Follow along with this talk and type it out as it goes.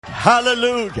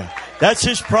Hallelujah. That's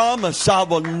His promise. I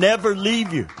will never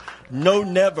leave you. No,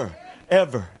 never,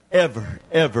 ever, ever,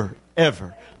 ever,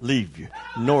 ever leave you,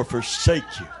 nor forsake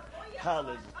you.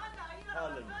 Hallelujah.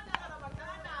 Hallelujah.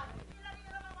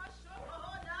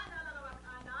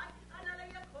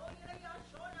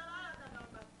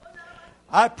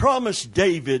 I promised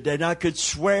David that I could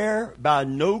swear by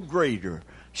no greater,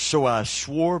 so I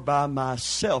swore by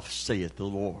myself, saith the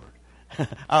Lord.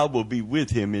 I will be with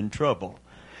him in trouble.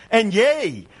 And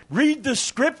yea, read the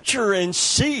scripture and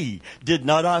see. Did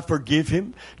not I forgive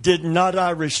him? Did not I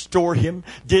restore him?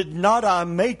 Did not I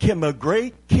make him a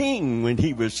great king when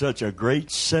he was such a great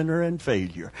sinner and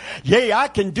failure? Yea, I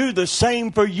can do the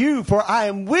same for you, for I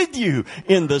am with you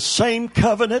in the same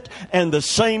covenant and the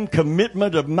same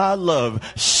commitment of my love,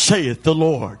 saith the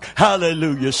Lord.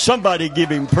 Hallelujah. Somebody give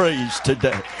him praise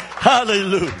today.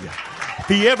 Hallelujah. If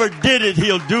he ever did it,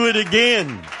 he'll do it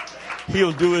again.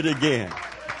 He'll do it again.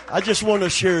 I just want to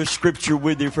share a scripture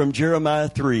with you from Jeremiah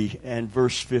 3 and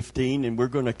verse 15. And we're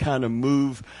going to kind of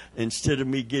move instead of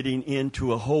me getting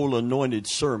into a whole anointed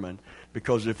sermon.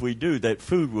 Because if we do, that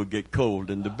food will get cold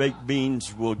and the baked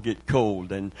beans will get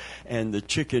cold and the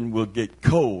chicken will get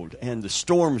cold and the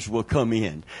storms will come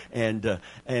in. And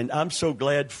I'm so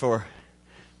glad for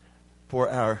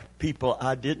our people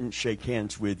I didn't shake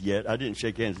hands with yet. I didn't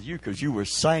shake hands with you because you were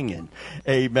singing.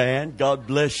 Amen. God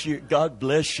bless you. God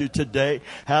bless you today.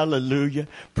 Hallelujah.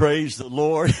 Praise the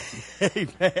Lord.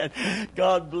 Amen.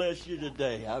 God bless you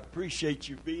today. I appreciate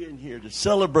you being here to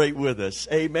celebrate with us.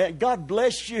 Amen. God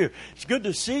bless you. It's good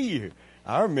to see you.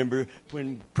 I remember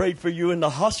when prayed for you in the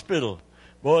hospital.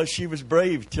 Boy, she was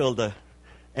brave till the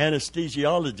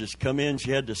anesthesiologist come in.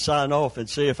 She had to sign off and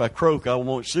say, if I croak, I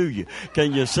won't sue you.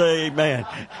 Can you say amen?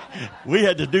 We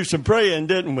had to do some praying,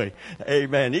 didn't we?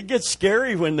 Amen. It gets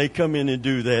scary when they come in and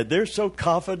do that. They're so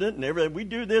confident and everything. We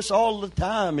do this all the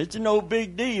time. It's no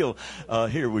big deal.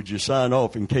 Here, would you sign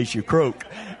off in case you croak?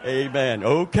 Amen.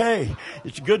 Okay.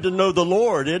 It's good to know the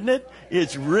Lord, isn't it?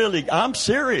 It's really, I'm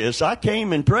serious. I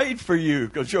came and prayed for you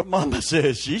because your mama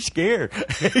says she's scared.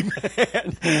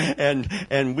 Amen.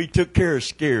 And we took care of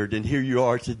scared, and here you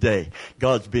are today.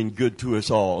 God's been good to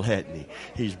us all, hasn't he?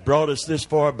 He's brought us this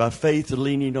far by faith,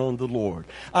 leaning on the Lord.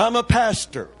 I'm a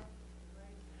pastor.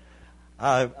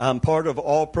 I'm part of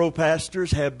All Pro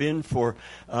Pastors, have been for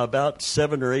about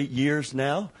 7 or 8 years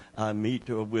now. I meet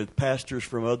with pastors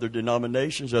from other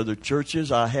denominations, other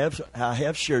churches. I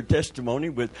have shared testimony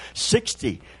with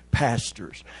 60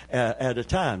 pastors at a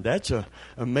time. That's an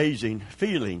amazing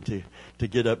feeling to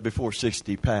get up before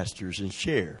 60 pastors and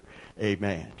share.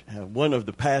 Amen. One of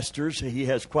the pastors, he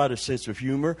has quite a sense of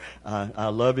humor. I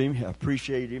love him. I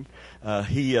appreciate him.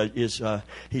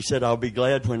 He said, I'll be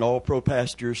glad when All Pro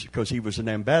Pastors, because he was an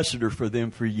ambassador for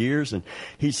them for years. And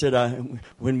he said,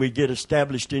 when we get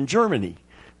established in Germany,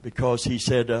 because he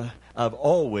said, I've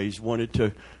always wanted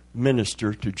to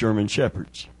minister to German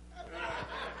shepherds.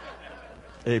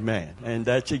 Amen. And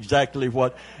that's exactly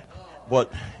what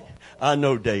I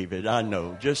know, David. I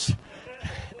know.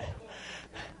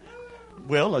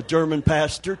 Well, a German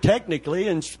pastor, technically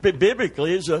and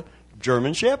biblically, is a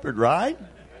German shepherd, right?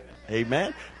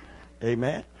 Amen.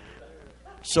 Amen.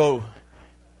 So,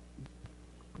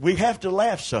 we have to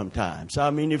laugh sometimes. I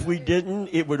mean, if we didn't,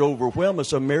 it would overwhelm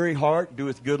us. A merry heart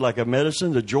doeth good like a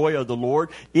medicine. The joy of the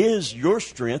Lord is your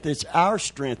strength. It's our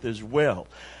strength as well.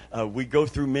 We go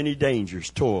through many dangers,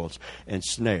 toils, and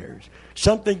snares.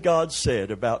 Something God said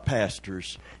about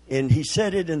pastors, and he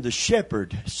said it in the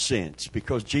shepherd sense,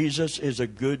 because Jesus is a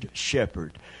good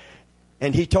shepherd.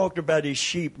 And he talked about his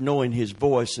sheep knowing his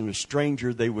voice, and a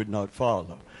stranger they would not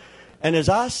follow. And as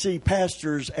I see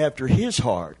pastors after his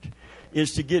heart,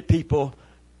 is to get people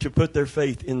to put their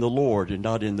faith in the Lord and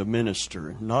not in the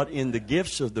minister, not in the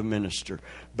gifts of the minister,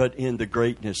 but in the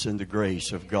greatness and the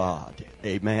grace of God.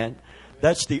 Amen.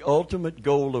 That's the ultimate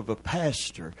goal of a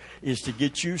pastor, is to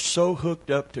get you so hooked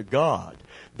up to God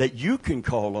that you can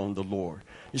call on the Lord.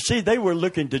 You see, they were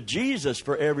looking to Jesus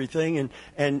for everything,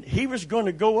 and he was going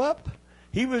to go up.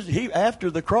 He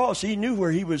after the cross, he knew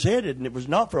where he was headed, and it was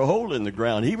not for a hole in the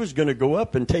ground. He was going to go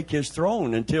up and take his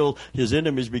throne until his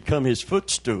enemies become his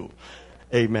footstool.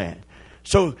 Amen.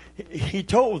 So he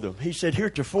told them, he said,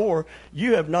 heretofore,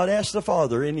 you have not asked the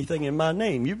Father anything in my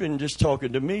name. You've been just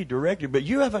talking to me directly, but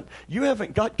you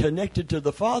haven't got connected to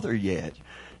the Father yet.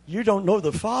 You don't know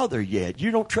the Father yet. You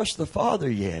don't trust the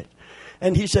Father yet.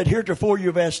 And he said, heretofore,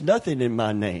 you've asked nothing in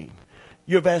my name.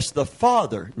 You've asked the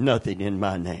Father nothing in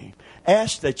my name.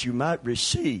 Ask that you might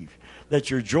receive, that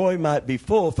your joy might be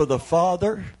full. For the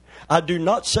Father, I do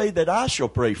not say that I shall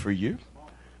pray for you,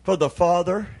 for the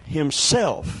Father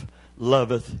himself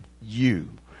loveth you.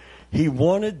 He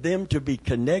wanted them to be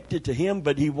connected to Him,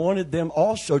 but He wanted them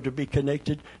also to be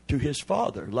connected to His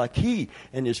Father, like He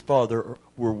and His Father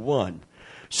were one.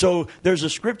 So there's a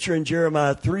scripture in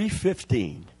Jeremiah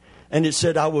 3:15, and it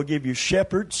said, I will give you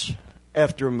shepherds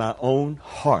after my own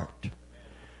heart.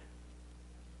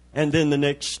 And then the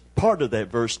next part of that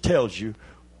verse tells you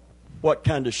what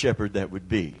kind of shepherd that would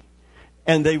be.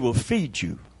 And they will feed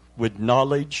you with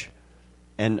knowledge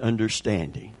and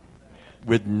understanding.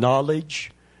 With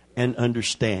knowledge and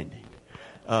understanding.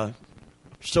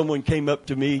 Someone came up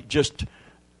to me just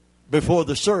before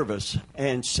the service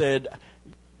and said,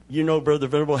 you know, Brother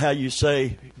Venable, how you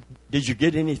say, did you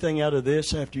get anything out of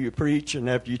this after you preach and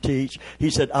after you teach? He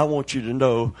said, I want you to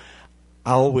know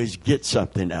I always get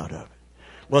something out of it.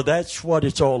 Well, that's what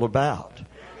it's all about.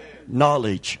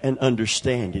 Knowledge and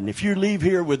understanding. If you leave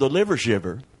here with a liver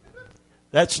shiver,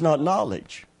 that's not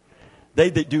knowledge. They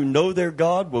that do know their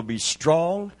God will be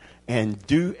strong and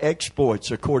do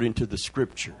exploits according to the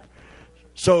Scripture.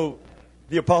 So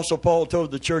the Apostle Paul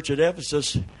told the church at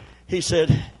Ephesus, he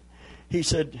said,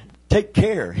 take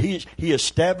care. He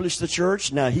established the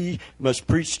church. Now he must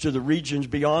preach to the regions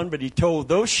beyond, but he told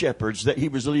those shepherds that he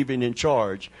was leaving in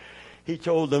charge, he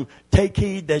told them, take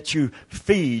heed that you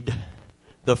feed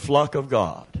the flock of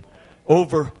God,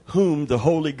 over whom the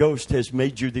Holy Ghost has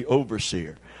made you the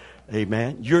overseer.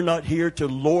 Amen. You're not here to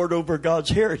lord over God's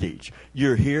heritage.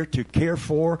 You're here to care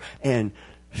for and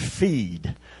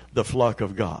feed the flock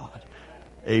of God.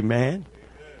 Amen.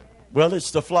 Well,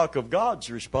 it's the flock of God's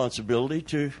responsibility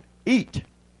to eat.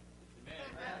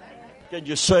 Can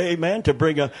you say amen? To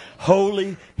bring a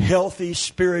holy, healthy,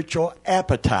 spiritual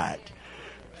appetite.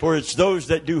 For it's those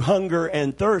that do hunger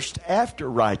and thirst after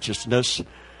righteousness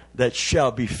that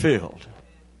shall be filled.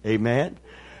 Amen.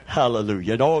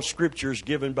 Hallelujah. And all Scripture is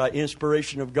given by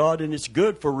inspiration of God, and it's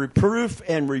good for reproof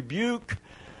and rebuke,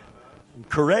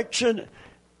 correction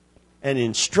and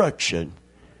instruction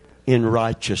in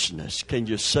righteousness. Can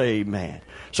you say amen?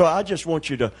 So I just want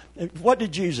you to, what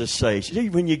did Jesus say? See,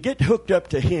 when you get hooked up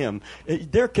to Him,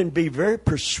 there can be very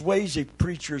persuasive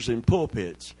preachers in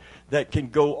pulpits that can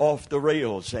go off the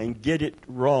rails and get it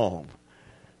wrong.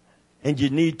 And you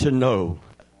need to know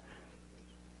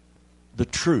the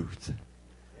truth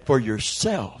for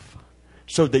yourself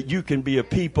so that you can be a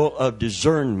people of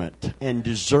discernment and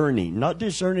discerning. Not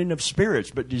discerning of spirits,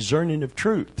 but discerning of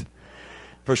truth.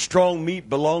 For strong meat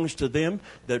belongs to them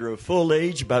that are of full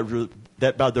age,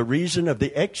 that by the reason of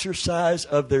the exercise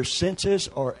of their senses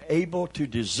are able to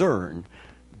discern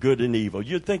good and evil.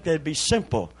 You'd think that'd be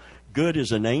simple. Good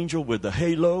is an angel with the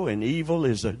halo, and evil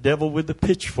is a devil with the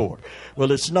pitchfork.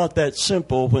 Well, it's not that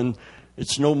simple when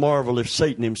it's no marvel if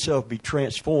Satan himself be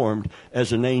transformed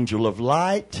as an angel of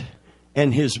light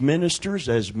and his ministers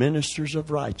as ministers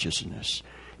of righteousness.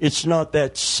 It's not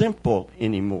that simple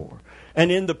anymore. And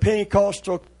in the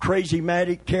Pentecostal,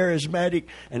 charismatic,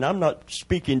 and I'm not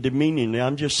speaking demeaningly,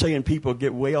 I'm just saying people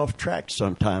get way off track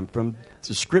sometime from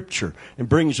the Scripture and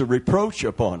brings a reproach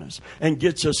upon us and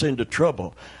gets us into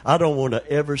trouble. I don't want to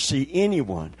ever see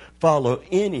anyone follow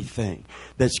anything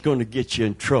that's going to get you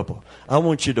in trouble. I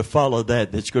want you to follow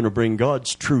that's going to bring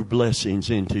God's true blessings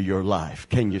into your life.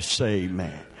 Can you say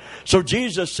amen? So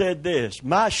Jesus said this,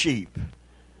 my sheep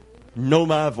know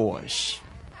my voice.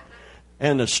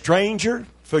 And a stranger,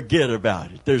 forget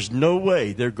about it. There's no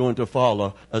way they're going to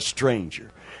follow a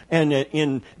stranger. And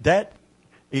in that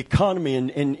economy,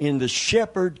 in the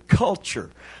shepherd culture,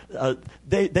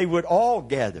 they would all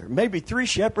gather. Maybe 3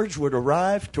 shepherds would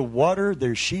arrive to water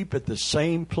their sheep at the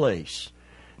same place.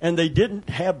 And they didn't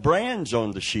have brands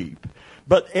on the sheep.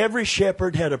 But every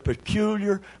shepherd had a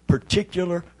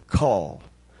particular call.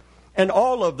 And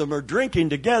all of them are drinking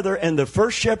together, and the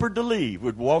first shepherd to leave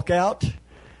would walk out,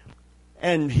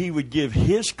 and he would give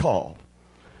his call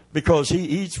because he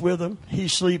eats with them. He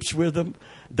sleeps with them.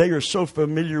 They are so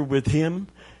familiar with him.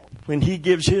 When he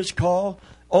gives his call,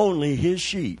 only his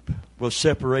sheep will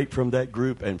separate from that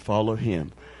group and follow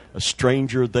him. A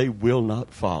stranger they will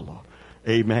not follow.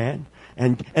 Amen.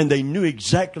 And they knew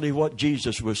exactly what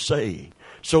Jesus was saying.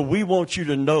 So we want you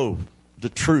to know the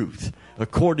truth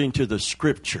according to the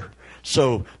Scripture.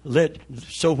 So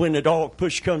when it all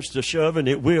push comes to shove, and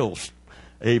it will,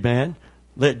 amen,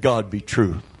 let God be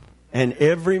true. And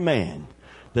every man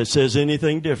that says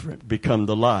anything different become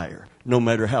the liar. No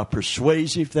matter how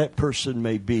persuasive that person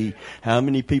may be, how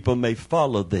many people may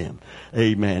follow them.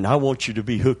 Amen. I want you to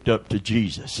be hooked up to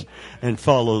Jesus and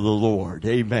follow the Lord.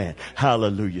 Amen.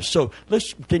 Hallelujah. So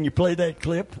can you play that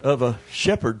clip of a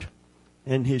shepherd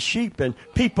and his sheep and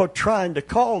people trying to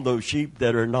call those sheep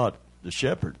that are not the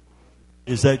shepherd?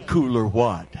 Is that cool or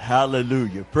what?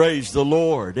 Hallelujah. Praise the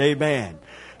Lord. Amen.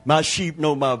 My sheep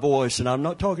know my voice, and I'm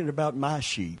not talking about my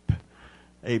sheep.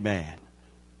 Amen.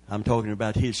 I'm talking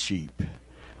about his sheep.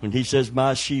 When he says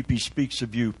my sheep, he speaks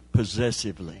of you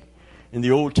possessively. In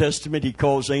the Old Testament, he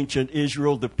calls ancient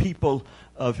Israel the people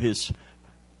of his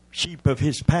sheep of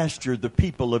his pasture, the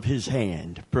people of his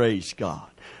hand. Praise God.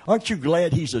 Aren't you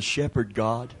glad he's a shepherd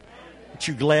God? Aren't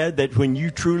you glad that when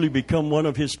you truly become one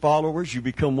of his followers, you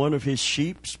become one of his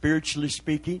sheep, spiritually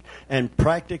speaking, and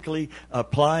practically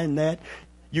applying that?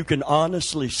 You can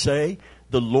honestly say,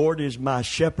 the Lord is my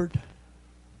shepherd.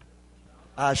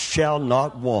 I shall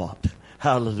not want.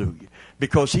 Hallelujah.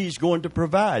 Because he's going to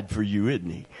provide for you, isn't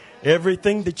he?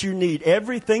 Everything that you need,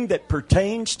 everything that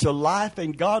pertains to life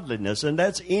and godliness, and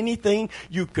that's anything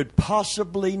you could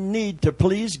possibly need to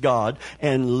please God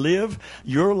and live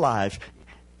your life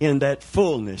in that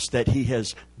fullness that he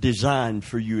has designed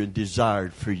for you and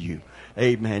desired for you.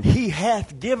 Amen. He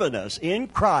hath given us in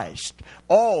Christ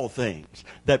all things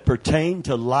that pertain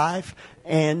to life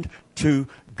and to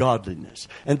godliness.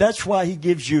 And that's why he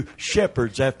gives you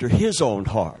shepherds after his own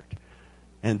heart.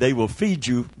 And they will feed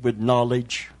you with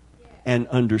knowledge and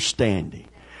understanding.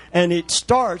 And it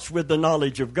starts with the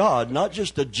knowledge of God, not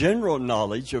just a general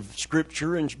knowledge of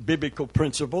Scripture and biblical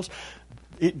principles.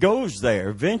 It goes there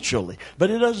eventually,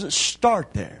 but it doesn't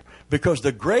start there. Because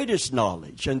the greatest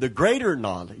knowledge and the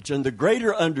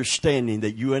greater understanding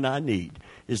that you and I need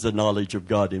is the knowledge of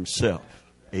God himself.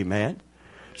 Amen?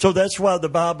 So that's why the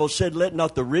Bible said, let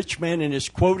not the rich man, and it's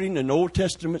quoting an Old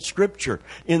Testament scripture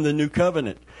in the New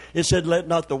Covenant. It said, let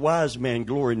not the wise man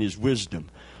glory in his wisdom.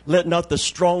 Let not the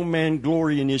strong man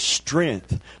glory in his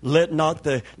strength. Let not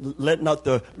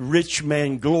the rich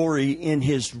man glory in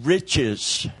his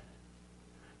riches.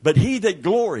 But he that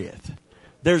glorieth,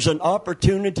 there's an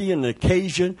opportunity and an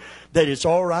occasion that it's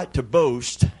all right to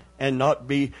boast and not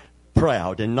be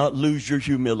proud and not lose your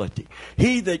humility.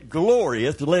 He that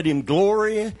glorieth, let him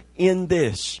glory in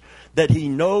this, that he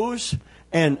knows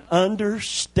and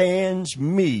understands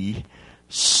me,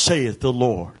 saith the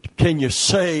Lord. Can you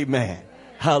say amen?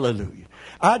 Hallelujah.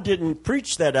 I didn't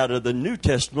preach that out of the New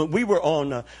Testament. We were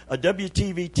on a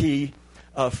WTVT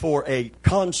for a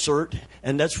concert,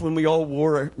 and that's when we all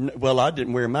wore, well, I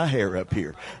didn't wear my hair up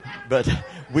here, but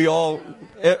we all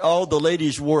the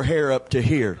ladies wore hair up to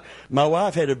here. My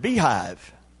wife had a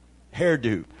beehive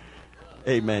hairdo.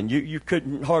 Amen. You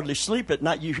couldn't hardly sleep at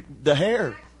night. The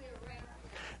hair.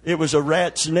 It was a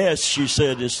rat's nest, she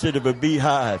said, instead of a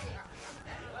beehive.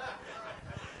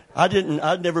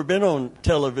 I'd never been on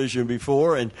television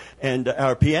before, and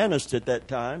our pianist at that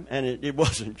time, and it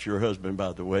wasn't your husband,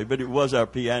 by the way, but it was our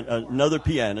another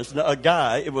pianist, a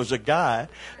guy. It was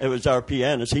our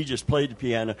pianist. He just played the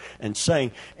piano and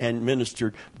sang and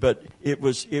ministered, but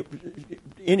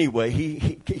anyway,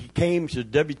 he came to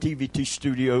WTVT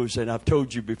studios, and I've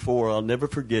told you before, I'll never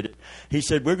forget it. He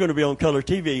said, we're going to be on color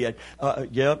TV.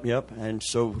 Yep. And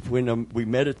so when we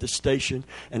met at the station,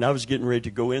 and I was getting ready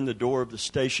to go in the door of the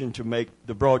station to make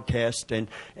the broadcast, and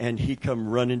he come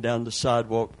running down the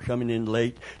sidewalk, coming in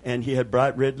late, and he had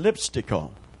bright red lipstick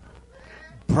on.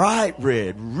 Bright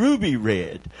red, ruby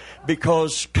red,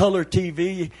 because color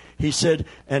TV, he said,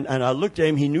 and I looked at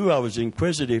him, he knew I was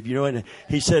inquisitive, and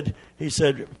he said,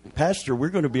 Pastor, we're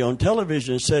going to be on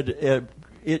television. He said,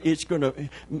 it's going to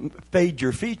fade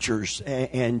your features,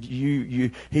 and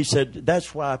he said,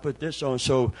 that's why I put this on,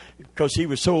 so, because he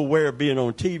was so aware of being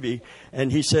on TV,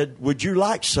 and he said, would you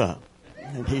like some?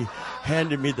 And he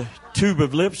handed me the tube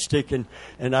of lipstick, and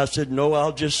I said, no,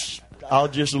 I'll just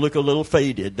look a little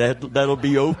faded. That'll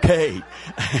be okay.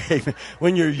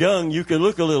 When you're young, you can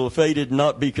look a little faded and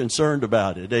not be concerned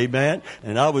about it. Amen?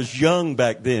 And I was young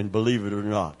back then, believe it or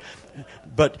not.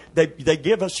 But they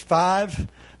give us five.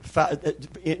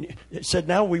 It said,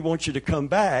 now we want you to come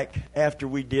back after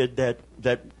we did that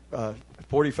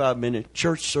 45-minute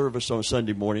church service on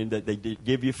Sunday morning that they did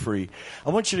give you free. I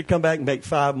want you to come back and make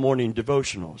 5 morning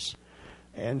devotionals.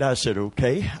 And I said,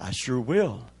 okay, I sure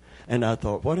will. And I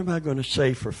thought, what am I going to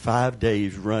say for 5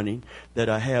 days running that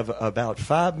I have about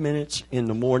 5 minutes in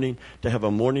the morning to have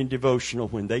a morning devotional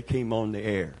when they came on the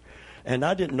air? And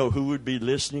I didn't know who would be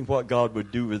listening, what God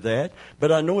would do with that.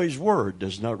 But I know his word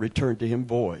does not return to him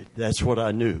void. That's what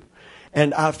I knew.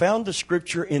 And I found the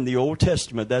scripture in the Old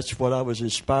Testament. That's what I was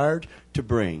inspired to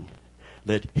bring.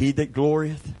 Let he that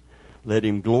glorieth, let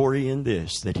him glory in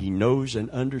this, that he knows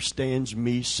and understands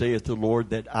me, saith the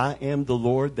Lord, that I am the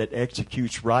Lord that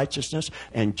executes righteousness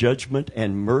and judgment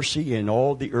and mercy in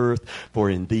all the earth.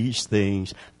 For in these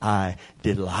things I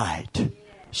delight,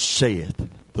 saith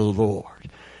the Lord.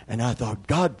 And I thought,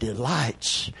 God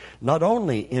delights not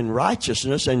only in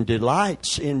righteousness and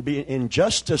delights in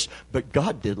justice, but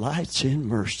God delights in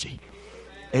mercy.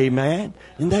 Amen.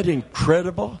 Isn't that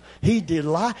incredible?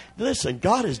 Listen,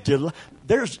 God is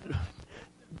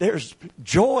there's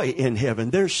joy in heaven.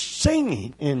 There's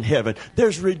singing in heaven.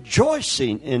 There's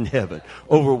rejoicing in heaven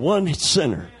over one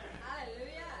sinner.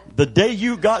 The day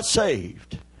you got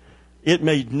saved, it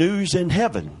made news in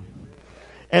heaven.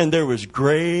 And there was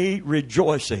great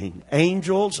rejoicing.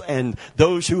 Angels and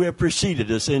those who have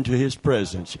preceded us into His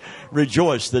presence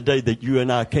rejoiced the day that you and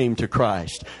I came to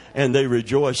Christ. And they're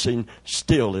rejoicing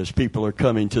still as people are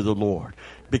coming to the Lord.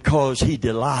 Because He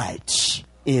delights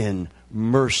in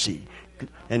mercy.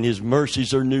 And His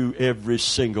mercies are new every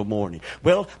single morning.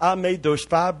 Well, I made those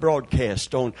 5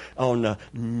 broadcasts on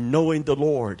knowing the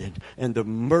Lord and the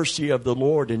mercy of the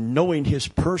Lord and knowing His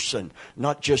person,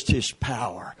 not just His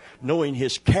power, knowing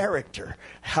His character.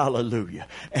 Hallelujah.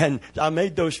 And I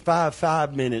made those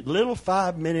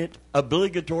 5-minute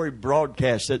obligatory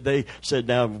broadcasts that they said,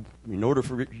 now, in order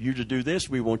for you to do this,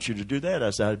 we want you to do that.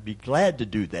 I said, I'd be glad to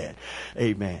do that.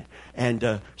 Amen.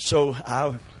 And so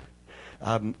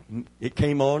it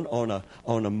came on a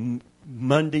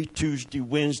Monday, Tuesday,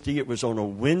 Wednesday. It was on a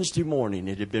Wednesday morning.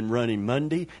 It had been running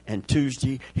Monday and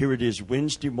Tuesday. Here it is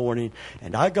Wednesday morning.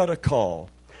 And I got a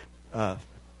call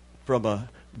from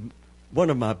one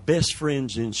of my best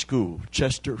friends in school,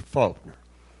 Chester Faulkner.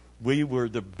 We were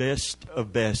the best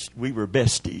of best. We were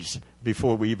besties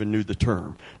before we even knew the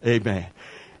term. Amen.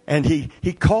 And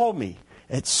he called me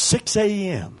at 6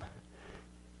 a.m.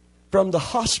 from the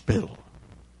hospital.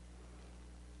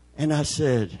 And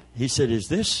he said, is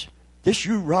this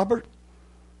you, Robert?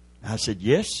 I said,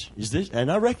 yes. Is this?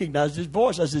 And I recognized his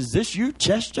voice. I said, is this you,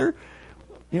 Chester?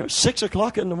 6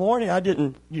 o'clock in the morning. I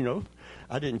didn't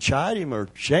chide him or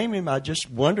shame him. I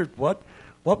just wondered what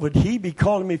would he be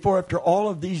calling me for after all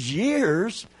of these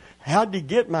years? How'd he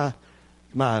get my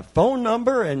phone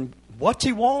number and what's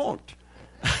he want?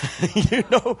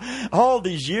 All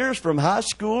these years from high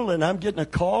school, and I'm getting a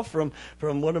call from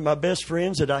one of my best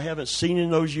friends that I haven't seen in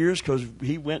those years because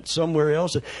he went somewhere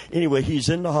else. Anyway, he's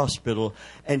in the hospital,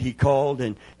 and he called,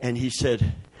 and he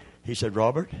said,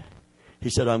 Robert, he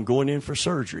said, I'm going in for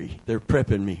surgery. They're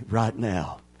prepping me right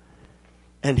now.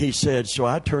 And he said, so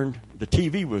I turned, the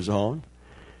TV was on,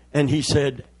 and he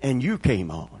said, and you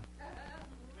came on,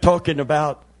 talking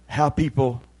about how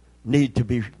people need to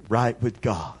be right with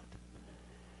God.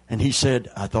 And he said,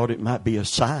 I thought it might be a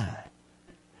sign.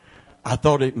 I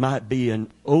thought it might be an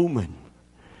omen.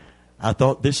 I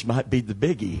thought this might be the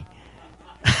biggie,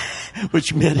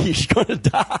 which meant he's going to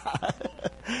die.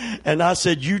 And I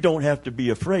said, you don't have to be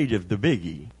afraid of the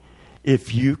biggie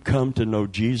if you come to know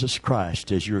Jesus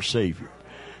Christ as your Savior.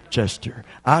 Chester,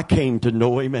 I came to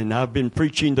know Him, and I've been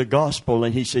preaching the gospel.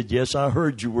 And he said, yes, I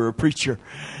heard you were a preacher.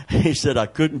 He said, I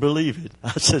couldn't believe it.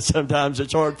 I said, sometimes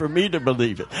it's hard for me to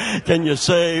believe it. Can you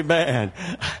say amen?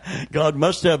 God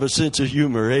must have a sense of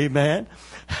humor. Amen.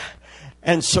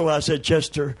 And so I said,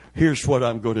 Chester, here's what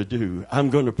I'm going to do. I'm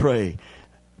going to pray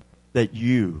that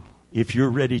you, if you're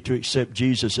ready to accept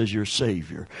Jesus as your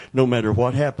Savior, no matter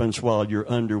what happens while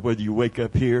you're under, whether you wake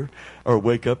up here or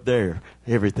wake up there,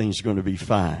 everything's going to be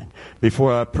fine.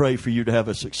 Before I pray for you to have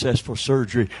a successful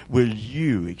surgery, will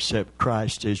you accept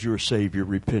Christ as your Savior,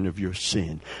 repent of your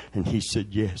sin? And he said,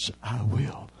 yes, I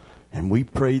will. And we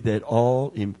prayed that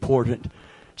all important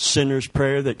sinner's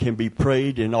prayer that can be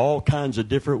prayed in all kinds of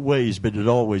different ways, but it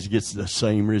always gets the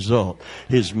same result.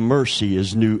 His mercy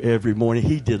is new every morning.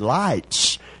 He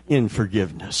delights in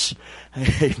forgiveness.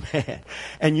 Amen.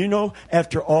 And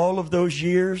after all of those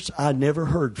years, I never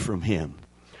heard from him.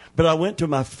 But I went to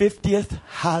my 50th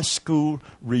high school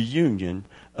reunion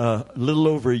a little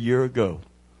over a year ago.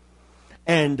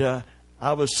 And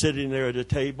I was sitting there at a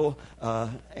table,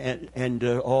 and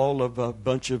all of a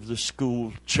bunch of the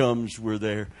school chums were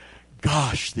there.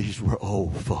 Gosh, these were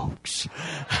old folks.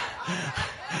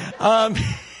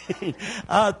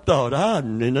 I thought,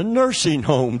 I'm in a nursing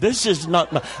home. This is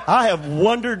not I have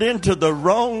wandered into the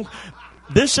wrong.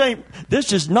 This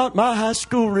is not my high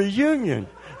school reunion.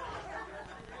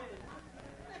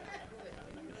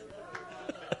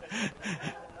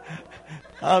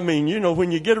 I mean,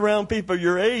 when you get around people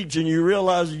your age and you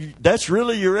realize that's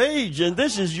really your age and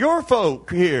this is your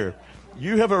folk here.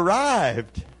 You have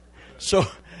arrived. So,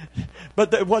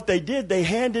 but what they did, they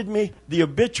handed me the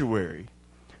obituary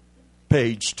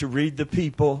page to read the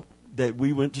people that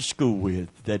we went to school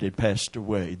with that had passed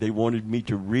away. They wanted me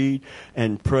to read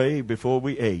and pray before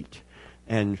we ate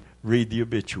and read the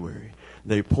obituary.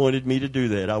 They appointed me to do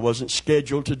that. I wasn't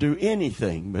scheduled to do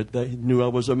anything, but they knew I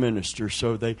was a minister,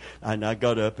 so I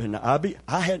got up and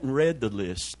I hadn't read the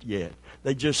list yet.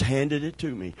 They just handed it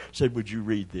to me. Said, "Would you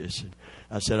read this?" And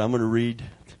I said, "I'm going to read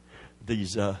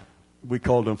these we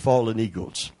called them fallen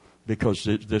eagles because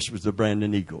this was the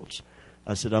Brandon Eagles.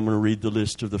 I said, I'm going to read the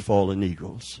list of the fallen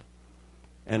eagles.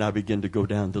 And I began to go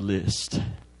down the list.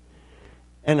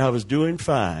 And I was doing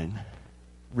fine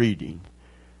reading,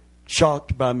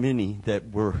 shocked by many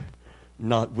that were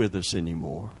not with us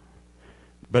anymore.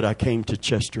 But I came to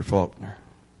Chester Faulkner,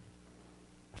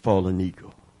 fallen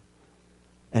eagle.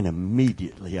 And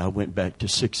immediately I went back to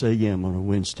 6 a.m. on a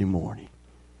Wednesday morning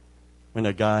when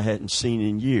a guy I hadn't seen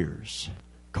in years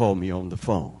called me on the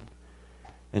phone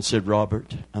and said,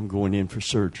 Robert, I'm going in for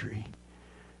surgery.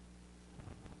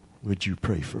 Would you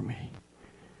pray for me?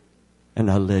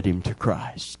 And I led him to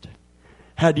Christ.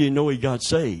 How do you know he got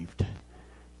saved?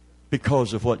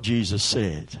 Because of what Jesus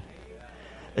said.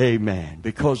 Amen.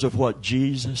 Because of what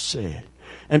Jesus said.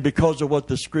 And because of what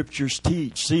the Scriptures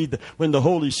teach. See, when the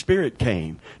Holy Spirit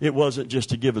came, it wasn't just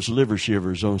to give us liver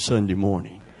shivers on Sunday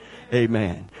morning.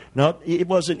 Amen. It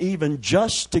wasn't even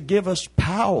just to give us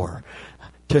power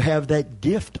to have that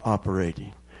gift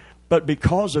operating, but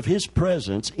because of His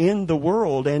presence in the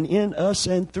world and in us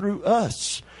and through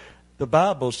us. The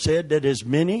Bible said that as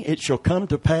many, it shall come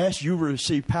to pass, you will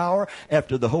receive power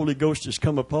after the Holy Ghost has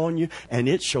come upon you, and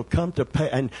it shall come to pass,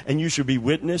 and you shall be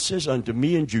witnesses unto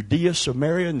me in Judea,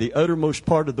 Samaria, and the uttermost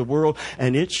part of the world,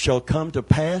 and it shall come to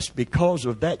pass because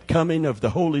of that coming of the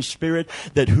Holy Spirit,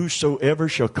 that whosoever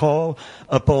shall call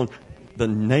upon the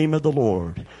name of the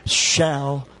Lord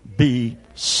shall be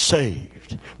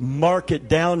saved. Mark it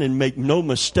down and make no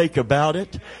mistake about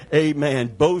it.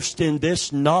 Amen. Boast in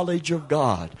this knowledge of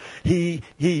God. He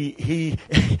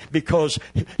because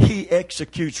He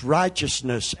executes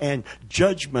righteousness and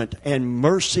judgment and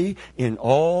mercy in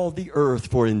all the earth,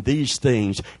 for in these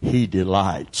things He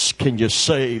delights. Can you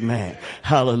say amen?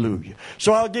 Hallelujah.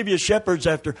 So I'll give you shepherds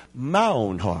after my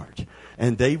own heart,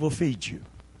 and they will feed you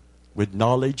with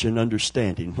knowledge and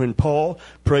understanding. When Paul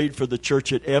prayed for the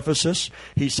church at Ephesus,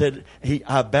 he said,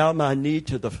 I bow my knee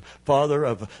to the Father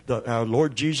of our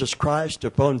Lord Jesus Christ,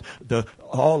 upon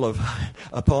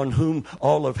whom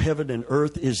all of heaven and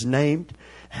earth is named,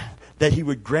 that He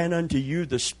would grant unto you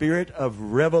the spirit of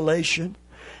revelation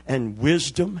and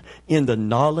wisdom in the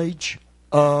knowledge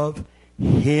of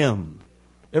Him.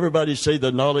 Everybody say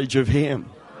the knowledge of Him.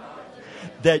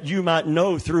 That you might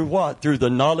know through what? Through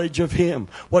the knowledge of Him.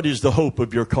 What is the hope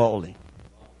of your calling?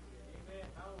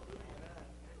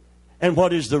 And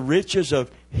what is the riches of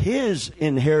His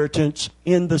inheritance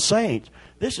in the saints?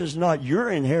 This is not your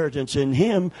inheritance in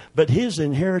Him, but His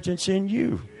inheritance in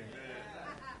you.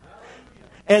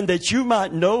 And that you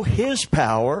might know His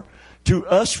power to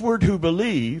usward who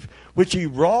believe, which He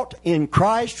wrought in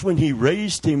Christ when He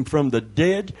raised Him from the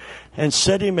dead and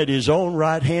set Him at His own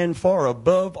right hand, far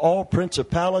above all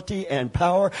principality and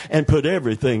power, and put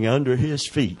everything under His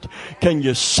feet. Can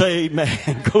you say,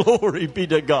 man, glory be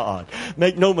to God?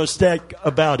 Make no mistake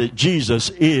about it.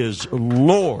 Jesus is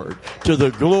Lord, to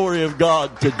the glory of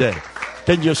God today.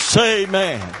 Can you say,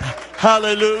 man?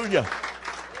 Hallelujah.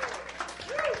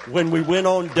 When we went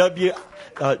on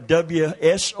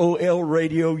WSOL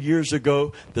radio years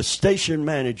ago, the station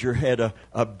manager had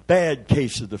a bad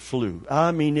case of the flu.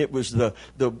 I mean, it was the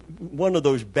one of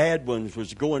those bad ones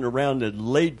was going around and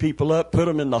laid people up, put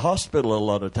them in the hospital a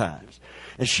lot of times.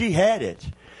 And she had it.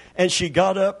 And she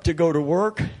got up to go to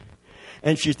work,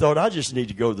 and she thought, I just need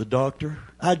to go to the doctor.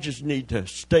 I just need to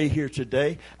stay here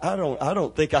today. I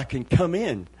don't think I can come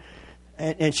in.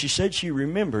 And she said she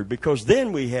remembered, because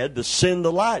then we had the Send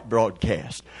the Light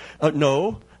broadcast.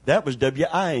 No, that was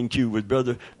WINQ with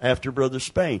Brother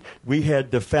Spain. We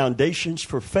had the Foundations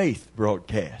for Faith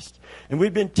broadcast. And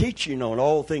we've been teaching on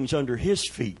all things under His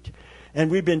feet.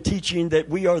 And we've been teaching that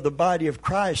we are the body of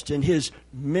Christ and His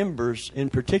members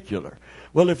in particular.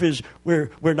 Well, if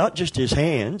we're not just His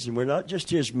hands and we're not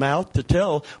just His mouth to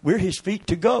tell, we're His feet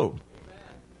to go.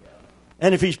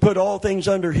 And if He's put all things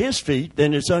under His feet,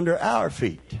 then it's under our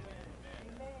feet.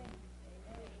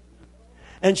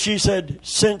 And she said,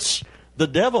 since the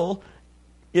devil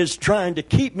is trying to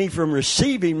keep me from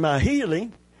receiving my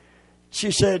healing,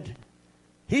 she said,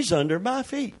 he's under my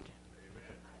feet.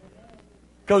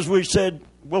 Because we said,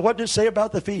 well, what does it say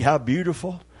about the feet? How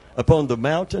beautiful upon the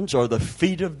mountains are the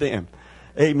feet of them,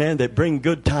 amen, that bring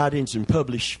good tidings and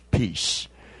publish peace.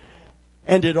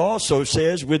 And it also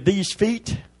says, with these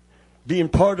feet being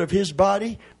part of His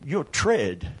body, you'll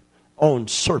tread on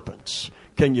serpents.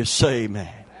 Can you say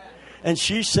amen? And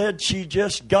she said she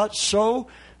just got so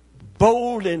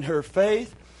bold in her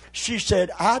faith. She said,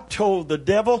 I told the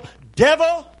devil,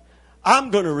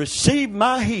 I'm going to receive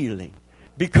my healing,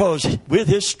 because with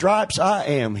His stripes I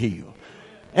am healed.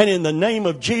 And in the name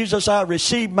of Jesus, I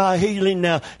received my healing.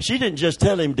 Now, she didn't just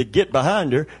tell him to get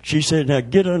behind her. She said, now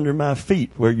get under my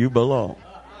feet where you belong.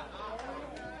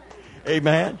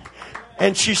 Amen.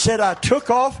 And she said, I took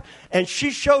off, and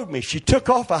she showed me. She took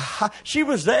off she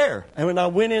was there. And when I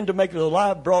went in to make the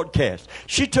live broadcast,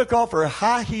 she took off her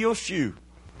high heel shoe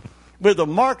with the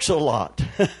marks a lot.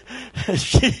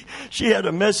 She had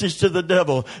a message to the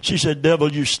devil. She said,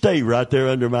 devil, you stay right there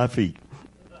under my feet.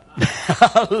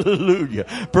 Hallelujah.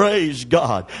 Praise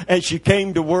God. And she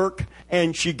came to work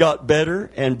and she got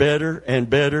better and better and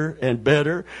better and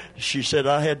better. She said,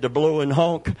 I had to blow and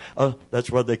honk. That's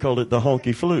why they call it the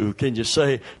honky flu. Can you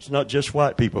say it's not just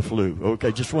white people flu?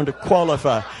 Okay. Just wanted to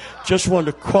qualify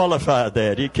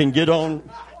that. It can get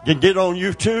on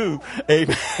you too.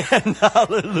 Amen.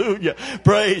 Hallelujah.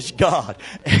 Praise God.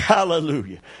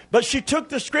 Hallelujah. But she took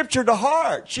the scripture to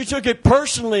heart. She took it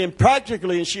personally and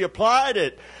practically, and she applied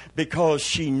it because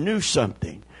she knew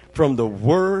something from the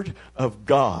Word of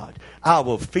God. I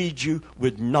will feed you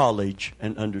with knowledge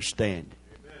and understanding.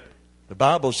 The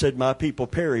Bible said my people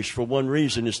perish for one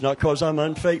reason. It's not because I'm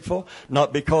unfaithful,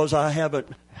 not because I haven't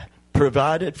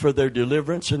provided for their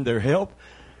deliverance and their help.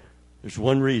 There's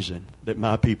one reason that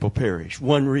my people perish.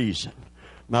 One reason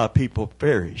my people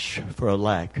perish for a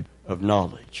lack of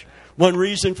knowledge. One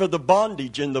reason for the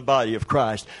bondage in the body of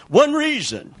Christ. One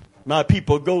reason my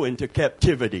people go into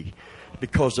captivity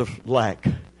because of lack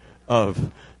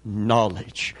of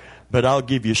knowledge. But I'll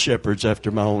give you shepherds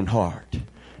after my own heart,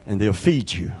 and they'll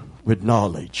feed you with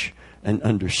knowledge and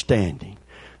understanding.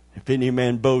 If any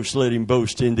man boast, let him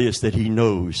boast in this, that he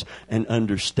knows and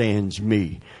understands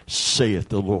me, saith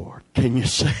the Lord. Can you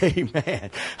say amen?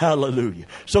 Hallelujah.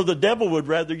 So the devil would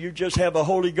rather you just have a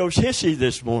Holy Ghost hissy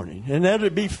this morning, and that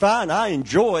would be fine. I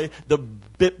enjoy the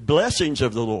blessings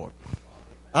of the Lord.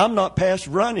 I'm not past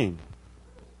running.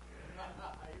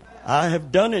 I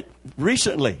have done it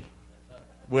recently.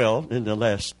 Well, in the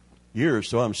last year or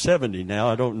so. I'm 70 now.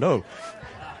 I don't know.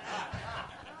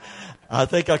 I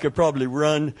think I could probably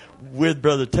run with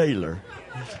Brother Taylor.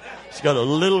 He's got a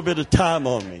little bit of time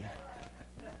on me.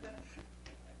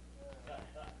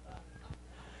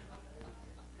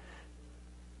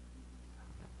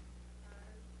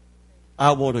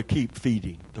 I want to keep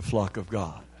feeding the flock of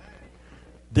God.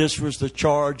 This was the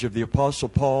charge of the Apostle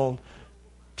Paul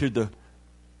to the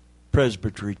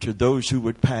presbytery, to those who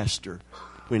would pastor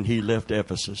when he left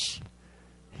Ephesus.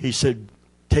 He said,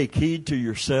 take heed to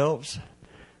yourselves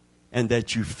and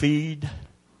that you feed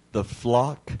the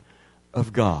flock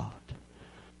of God,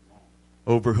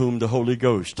 over whom the Holy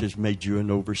Ghost has made you an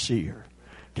overseer.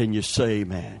 Can you say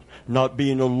amen? Not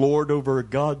being a lord over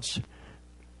God's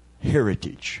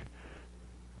heritage,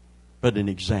 but an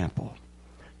example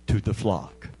to the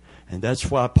flock. And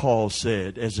that's why Paul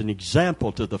said, as an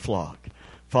example to the flock,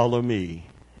 follow me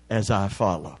as I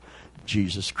follow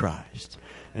Jesus Christ.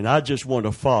 And I just want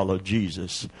to follow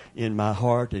Jesus in my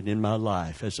heart and in my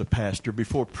life as a pastor.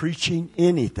 Before preaching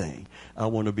anything, I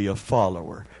want to be a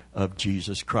follower of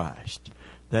Jesus Christ.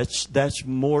 That's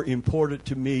more important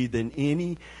to me than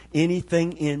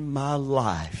anything in my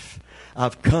life.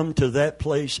 I've come to that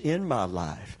place in my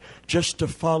life just to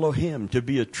follow Him, to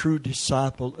be a true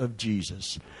disciple of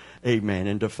Jesus. Amen.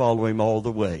 And to follow Him all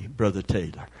the way, Brother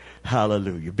Taylor.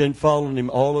 Hallelujah. Been following Him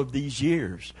all of these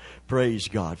years. Praise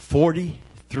God.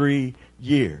 43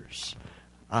 years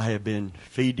I have been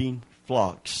feeding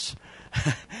flocks,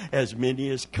 as many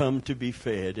as come to be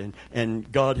fed.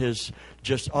 And God has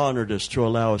just honored us to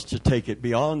allow us to take it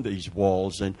beyond these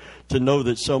walls and to know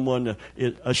that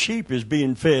a sheep is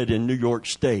being fed in New York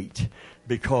State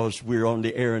because we're on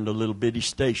the air in a little bitty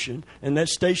station. And that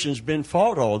station's been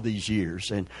fought all these years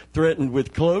and threatened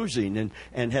with closing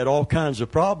and had all kinds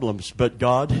of problems. But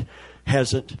God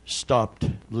hasn't stopped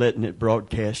letting it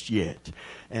broadcast yet.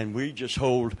 And we just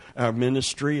hold our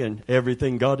ministry and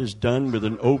everything God has done with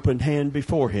an open hand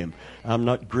before Him. I'm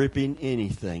not gripping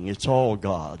anything. It's all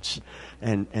God's.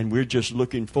 And we're just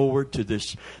looking forward to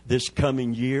this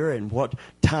coming year and what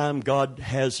time God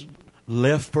has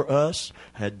left for us.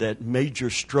 Had that major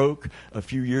stroke a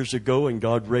few years ago and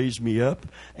God raised me up.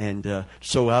 And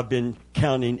so I've been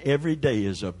counting every day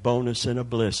as a bonus and a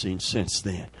blessing since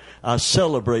then. I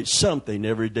celebrate something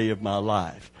every day of my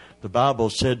life. The Bible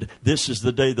said, this is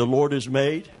the day the Lord has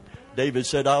made. David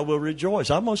said, I will rejoice.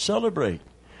 I'm going to celebrate.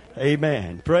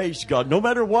 Amen. Praise God. No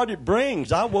matter what it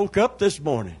brings, I woke up this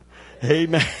morning.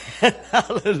 Amen.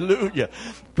 Hallelujah.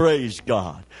 Praise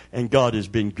God. And God has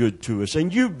been good to us.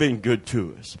 And you've been good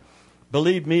to us.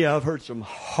 Believe me, I've heard some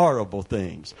horrible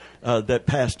things that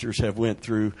pastors have went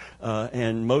through,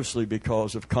 and mostly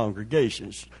because of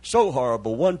congregations. So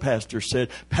horrible. One pastor said,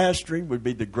 pastoring would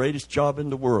be the greatest job in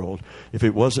the world if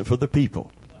it wasn't for the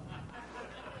people.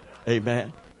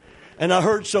 Amen. And I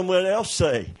heard someone else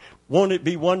say, won't it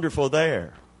be wonderful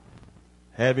there,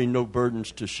 having no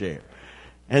burdens to share?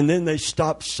 And then they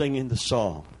stopped singing the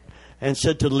song and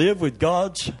said, to live with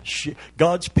God's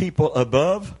people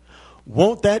above,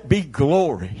 won't that be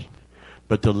glory?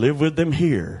 But to live with them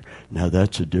here, now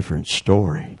that's a different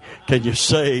story. Can you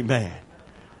say amen?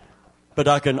 But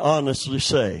I can honestly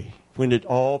say, when it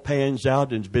all pans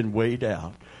out and it's been weighed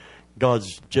out,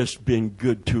 God's just been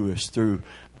good to us through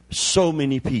so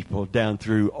many people down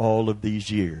through all of these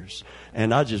years.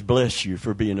 And I just bless you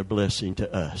for being a blessing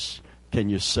to us. Can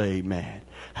you say amen?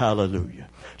 Hallelujah.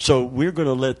 So we're going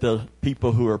to let the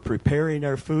people who are preparing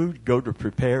our food go to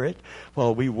prepare it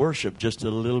while we worship just a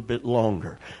little bit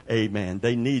longer. Amen.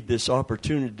 They need this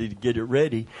opportunity to get it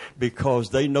ready because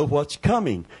they know what's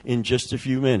coming in just a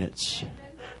few minutes.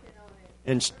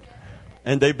 And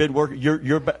they've been working.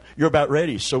 You're about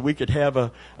ready, so we could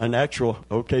have an actual.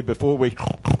 Okay, before we.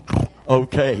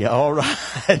 Okay, all right.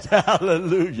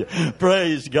 Hallelujah.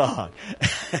 Praise God.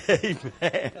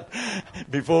 Amen.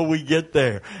 Before we get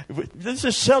there, this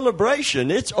is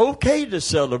celebration. It's okay to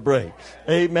celebrate.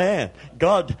 Amen.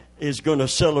 God is going to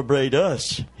celebrate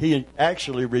us. He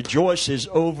actually rejoices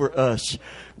over us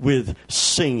with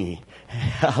singing.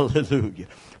 Hallelujah.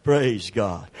 Praise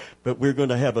God. But we're going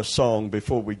to have a song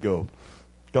before we go.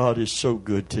 God is so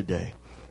good today.